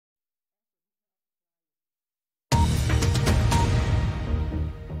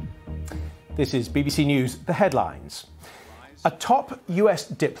This is BBC News, the headlines. A top US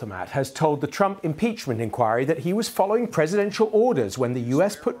diplomat has told the Trump impeachment inquiry that he was following presidential orders when the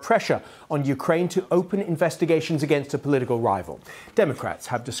US put pressure on Ukraine to open investigations against a political rival. Democrats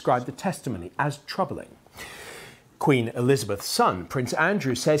have described the testimony as troubling. Queen Elizabeth's son, Prince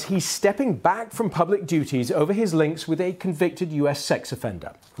Andrew, says he's stepping back from public duties over his links with a convicted US sex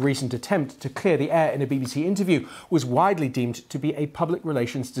offender. A recent attempt to clear the air in a BBC interview was widely deemed to be a public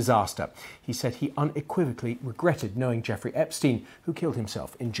relations disaster. He said he unequivocally regretted knowing Jeffrey Epstein, who killed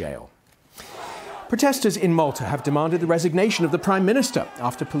himself in jail. Protesters in Malta have demanded the resignation of the Prime Minister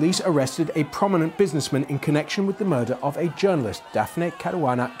after police arrested a prominent businessman in connection with the murder of a journalist, Daphne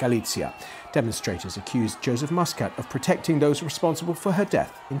Caruana Galizia. Demonstrators accused Joseph Muscat of protecting those responsible for her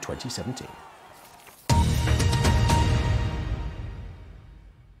death in 2017.